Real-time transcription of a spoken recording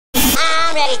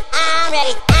Det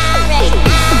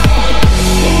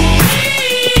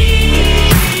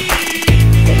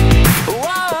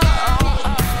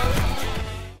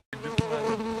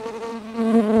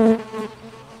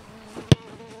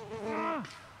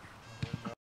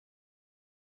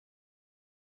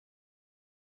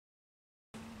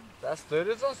er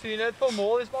større sannsynlighet for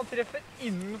mål hvis man treffer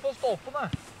innenfor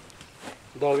stolpene.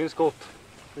 Dagens skott.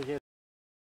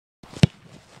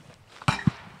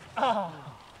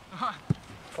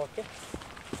 Kake.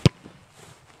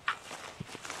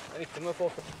 Det er viktig med å få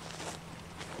opp.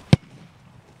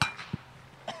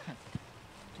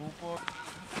 To på...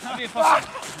 Det blir fast.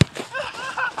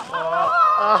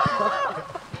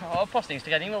 Ja,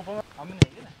 passningstrening nå på meg. Ja, men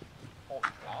egen det.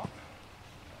 Ja.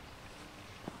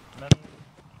 Men...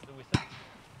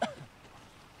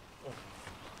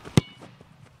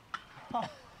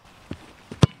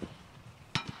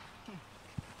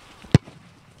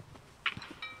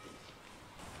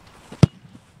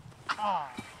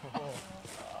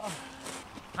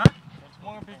 Hæ? Hvor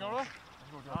mange pikk har du?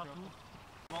 Ja,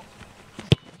 2.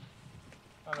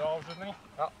 Er det avslutning?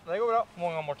 Ja, det går bra. Hvor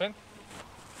mange har Martin?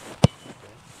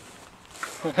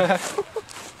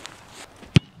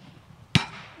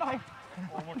 Nei!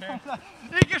 Og Martin?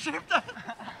 Ikke skyp det!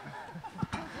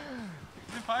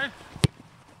 Det er feil.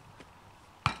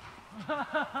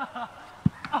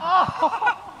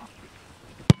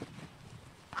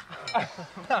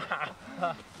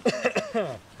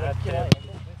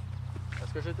 Jeg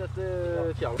skal skyte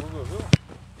etter fjall og møve.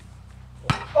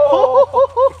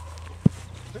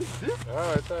 Ja, jeg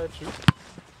vet det er helt sjukt.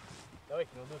 Det var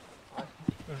ikke noe dutt.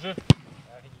 Unnskyld.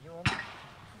 Jeg fikk ikke vondt.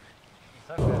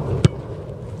 Ja.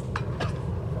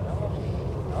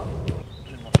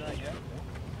 Martin er greit.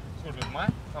 Skålte du på meg?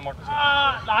 Nei, Martin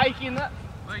skålte. Nei, ikke inne.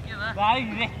 Nei,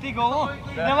 rett i goal.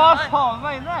 Det var faen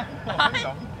meg inne.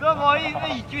 Det var inne,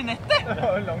 gikk jo i nettet. Det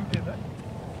var langt inne.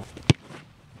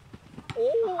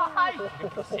 Nei! Det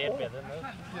blir plassert bedre enn det.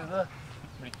 Det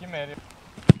blir ikke mer i...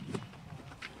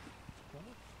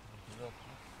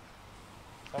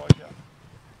 Da var det ikke det.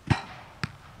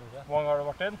 Hvor mange har du,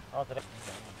 Martin? Ja, 3.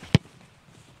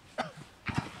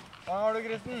 Hvor mange har du,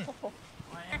 Kristen?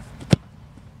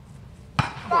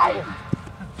 Nei!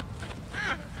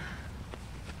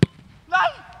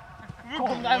 Nei! Hvor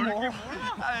kom det mål? Jeg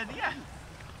vet ikke.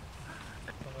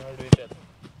 Nå er du i teten.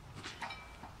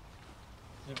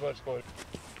 Du bare skår.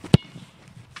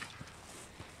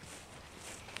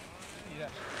 Ja.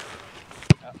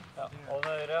 Og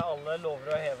alle lover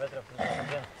å heve treffelen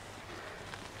sin.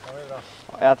 Det blir bra.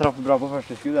 Jeg traff bra på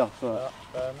første skudd, ja. Så. Ja,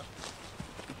 det er med.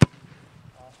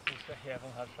 Ja, så skal heve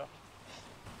den herfra.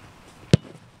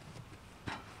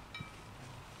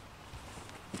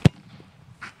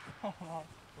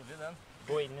 Storlig den.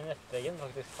 Gå inn i nettveggen,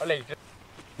 faktisk. Ja, legger til.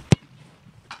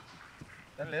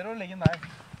 Den ler å legge den der.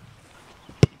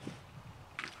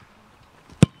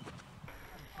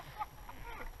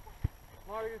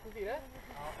 Hva har du gutten 4? Ja.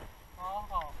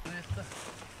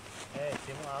 Hei,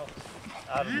 Simon er også.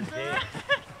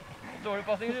 Dårlig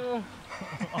passing, Simon.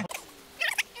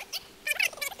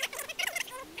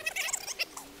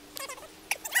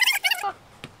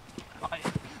 Nei.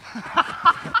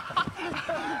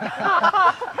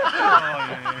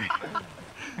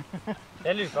 Det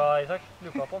er luka, Isak.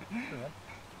 Luka på den.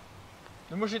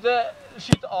 Du må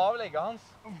skyte av legget hans.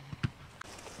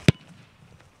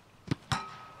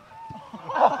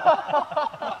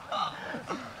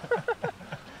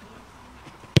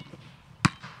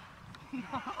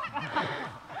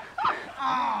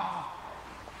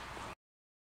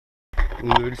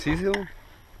 Hva du vil si, Simon?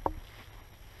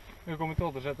 Velkommen til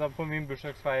Återsletta på min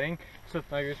bursdagsfeiring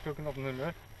 17. august klokken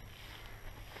 18:00.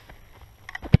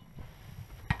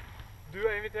 Du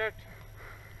er invitert.